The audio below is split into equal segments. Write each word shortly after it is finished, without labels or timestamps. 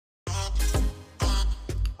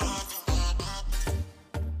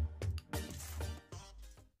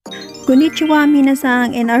Konnichiwa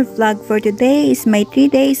minasang, and our vlog for today is my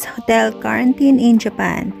 3 days hotel quarantine in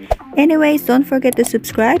Japan. Anyways, don't forget to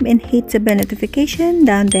subscribe and hit the bell notification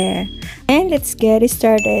down there. And let's get it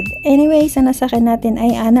started. Anyways, ang nasakyan natin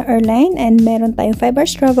ay ANA Airline and meron tayong 5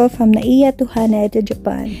 hours travel from Naiya to Haneda,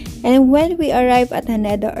 Japan. And when we arrive at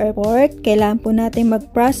Haneda Airport, kailangan po natin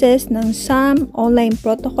mag-process ng some online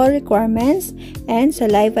protocol requirements and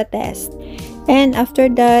saliva test. And after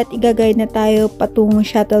that, igagayad na tayo patungong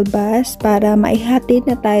shuttle bus para maihatid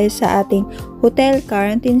na tayo sa ating hotel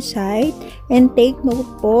quarantine site. And take note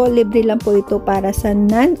po, libre lang po ito para sa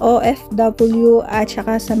non-OFW at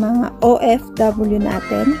saka sa mga OFW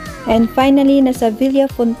natin. And finally, nasa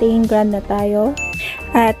Fountaine Grand na tayo.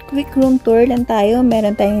 At quick room tour lang tayo.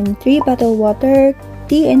 Meron tayong 3 bottle water,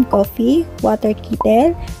 tea and coffee, water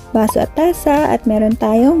kettle, baso at tasa, at meron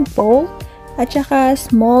tayong bowl. At saka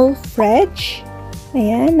small fridge.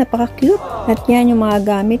 Ayan, napaka-cute. At yan yung mga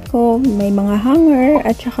gamit ko. May mga hanger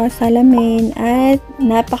at saka salamin. At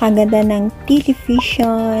napakaganda ng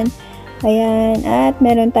television. Ayan, at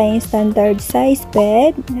meron tayong standard size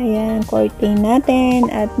bed. Ayan, curtain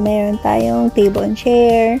natin. At meron tayong table and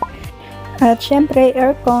chair. At syempre,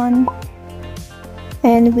 aircon.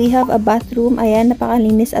 And we have a bathroom. Ayan,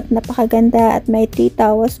 napakalinis at napakaganda. At may 3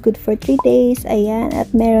 towels, good for 3 days. Ayan, at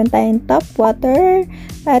meron tayong tap water.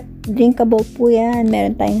 At drinkable po yan.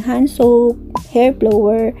 Meron tayong hand soap, hair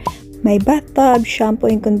blower. May bathtub, shampoo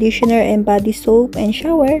and conditioner, and body soap and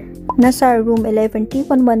shower. Nasa room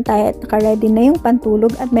 11-311 tayo at naka-ready na yung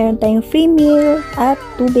pantulog. At meron tayong free meal at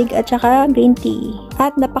tubig at saka green tea.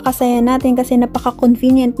 At napakasaya natin kasi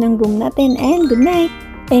napaka-convenient ng room natin. And good night!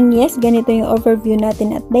 And yes, ganito yung overview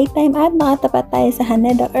natin at daytime at nakatapat tayo sa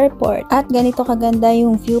Haneda Airport. At ganito kaganda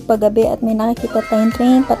yung view paggabi at may nakikita tayong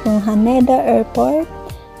train patungong Haneda Airport.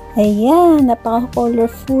 Ayan,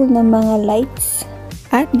 napaka-colorful ng mga lights.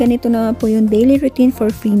 At ganito naman po yung daily routine for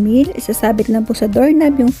free meal. Isasabit lang po sa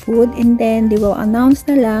doorknob yung food and then they will announce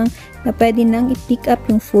na lang na pwede nang i-pick up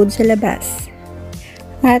yung food sa labas.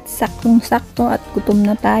 At saktong-sakto at gutom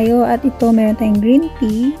na tayo at ito meron tayong green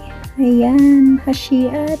tea. Ayan, hashi,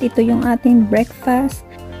 at ito yung ating breakfast.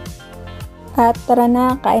 At tara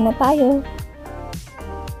na, kain na tayo.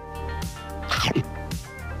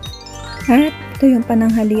 At ito yung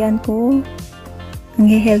pananghalian ko. Ang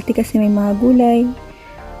healthy kasi may mga gulay.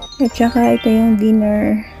 At saka ito yung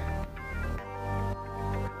dinner.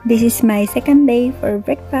 This is my second day for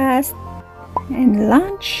breakfast and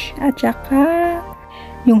lunch. At saka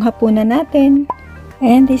yung hapunan natin.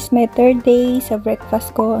 And this is my 3rd day sa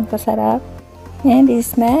breakfast ko. Ang kasarap. And this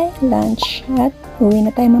is my lunch. At uwi na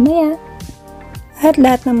tayo mamaya. At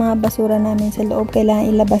lahat ng mga basura namin sa loob kailangan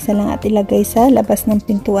ilabas na lang at ilagay sa labas ng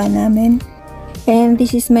pintuan namin. And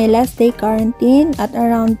this is my last day quarantine. At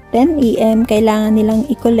around 10 AM kailangan nilang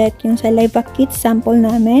i-collect yung saliva kit sample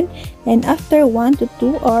namin. And after 1 to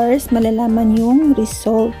 2 hours malalaman yung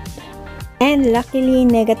result. And luckily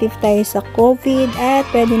negative tayo sa COVID at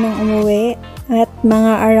pwede nang umuwi. At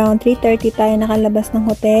mga around 3:30 tayo nakalabas ng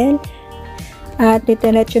hotel. At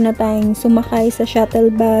diretso na tayong sumakay sa shuttle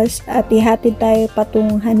bus at ihatid tayo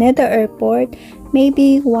patungong Haneda Airport.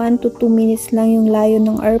 Maybe 1 to 2 minutes lang yung layo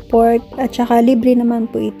ng airport. At saka libre naman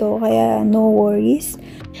po ito kaya no worries.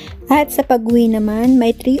 At sa pag-uwi naman,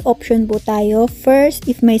 may 3 option po tayo. First,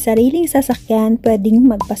 if may sariling sasakyan, pwedeng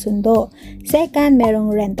magpasundo. Second,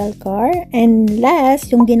 merong rental car. And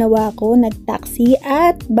last, yung ginawa ko, nag-taxi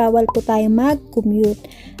at bawal po tayo mag-commute.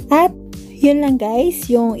 At yun lang guys,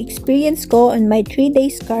 yung experience ko on my 3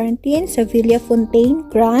 days quarantine sa Fountaine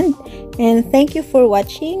Grand. And thank you for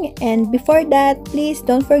watching. And before that, please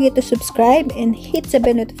don't forget to subscribe and hit the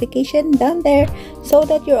bell notification down there so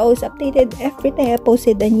that you're always updated every time I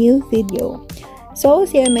posted a new video. So,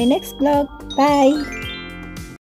 see you in my next vlog. Bye!